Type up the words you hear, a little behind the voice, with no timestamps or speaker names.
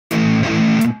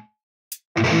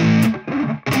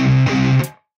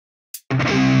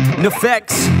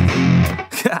NEFFEX.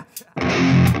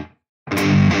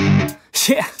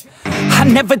 Yeah. I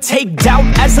never take doubt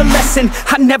as a lesson.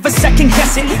 I never second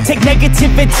guess it. Take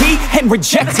negativity and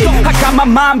reject it. I got my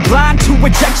mind blind to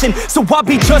rejection, so I'll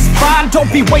be just fine.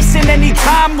 Don't be wasting any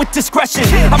time with discretion.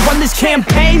 I run this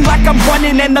campaign like I'm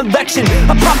running an election.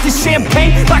 I pop this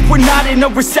champagne like we're not in a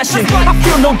recession. I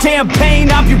feel no damn pain.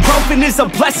 Ibuprofen is a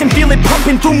blessing. Feel it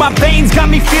pumping through my veins. Got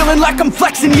me feeling like I'm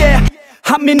flexing, yeah.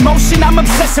 I'm in motion, I'm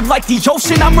obsessive like the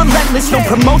ocean, I'm relentless. No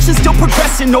promotion, still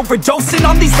progressing, overdosing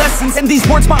on these lessons. And these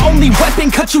words my only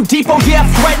weapon, cut you deep, oh yeah, I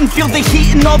threaten. Feel the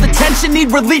heat and all the tension,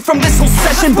 need relief from this whole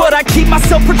session. But I keep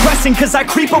myself progressing, cause I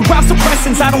creep around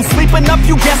suppressants. I don't sleep enough,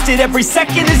 you guessed it, every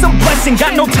second is a blessing.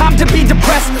 Got no time to be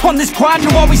depressed, on this grind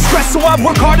you always stress. So I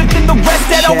work harder than the rest,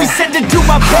 that always said to do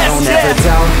my best. I don't ever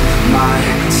doubt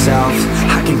myself,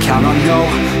 I can count on no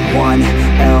one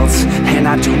else. And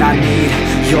I do not need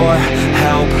your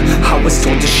help, I was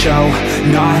told to show,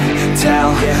 not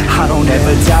tell. I don't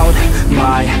ever doubt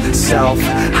myself,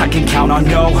 I can count on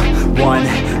no one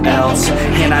else.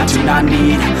 And I do not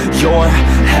need your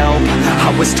help,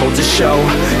 I was told to show,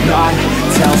 not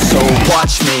tell. So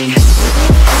watch me.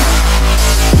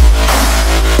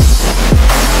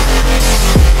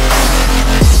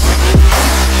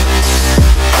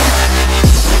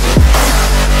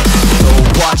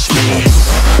 Watch me.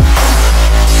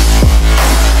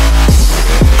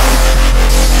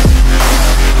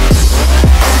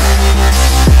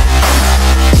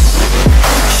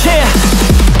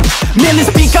 Man,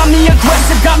 this beat got me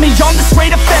aggressive, got me on the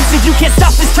straight offensive. You can't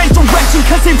stop this straight direction,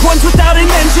 cause it runs without an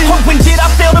engine. Oh, when did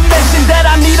I fail to mention that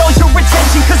I need all your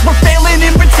attention? Cause we're failing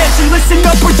in retention, listen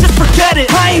up or just forget it.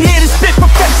 I ain't here to spit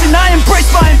perfection, I embrace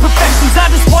my imperfections.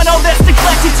 I just want all that's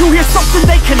neglected to hear something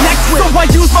they connect with. So I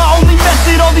use my only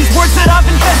method, all these words that I've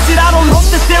invested. I don't hope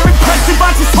that they're impressive,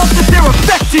 I just hope that they're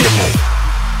effective.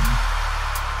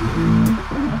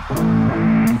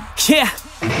 Yeah,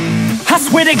 I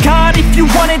swear to God, if you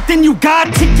want it, then you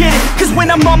got to get it. Cause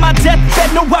when I'm on my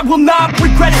deathbed, no, I will not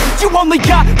regret it. You only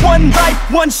got one life,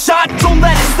 one shot, don't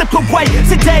let it slip away.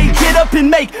 Today, get up and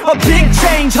make a big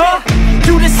change, huh?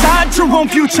 You decide your own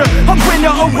future, a winner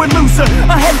or a loser,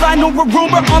 a headline or a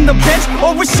rumor, on the bench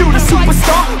or a shooter,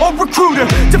 superstar or recruiter,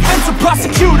 defensive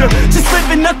prosecutor, just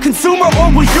living a consumer, or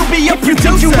will you be a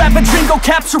producer? If you think you have a dream, go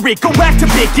capture it, go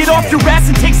activate, get off your ass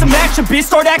and take some action, bitch.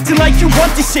 Start acting like you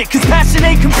want this shit, cause passion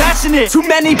ain't compassionate. Too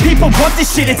many people want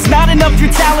this shit, it's not enough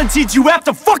you're talented, you have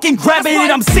to fucking grab it.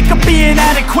 And I'm sick of being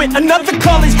adequate, another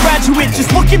college graduate,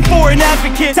 just looking for an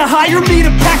advocate to hire me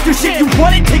to pack your shit. You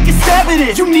want it, take a stab at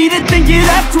it, you need it, then get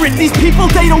after it. These people,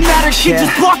 they don't matter, shit,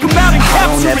 just block them out and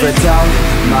capture it. I don't ever doubt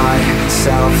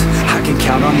myself, I can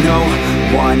count on no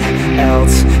one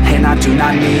else. And I do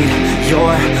not need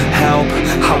your help,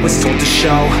 I was told to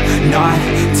show, not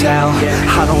tell.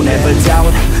 I don't ever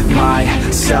doubt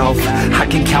myself, I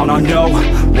can count on no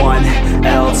one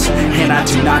else. And I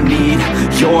do not need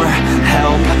your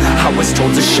help, I was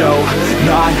told to show,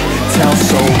 not tell.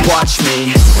 So watch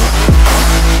me.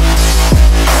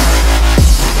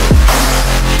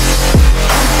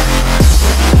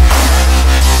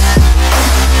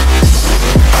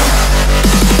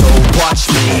 Watch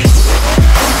me.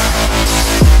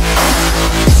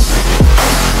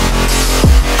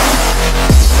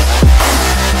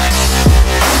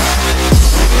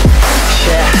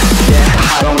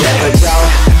 I don't ever doubt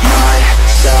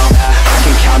myself, I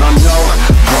can count on no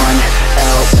one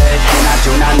else. And I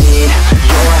do not need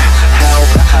your help,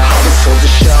 I was told to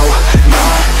show,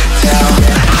 not tell.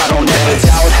 I don't ever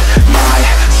doubt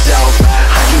myself,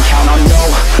 I can count on no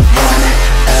one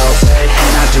else.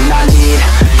 And I do not need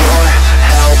your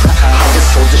help, I was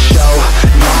told to show,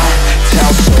 not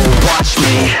tell. So watch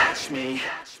me.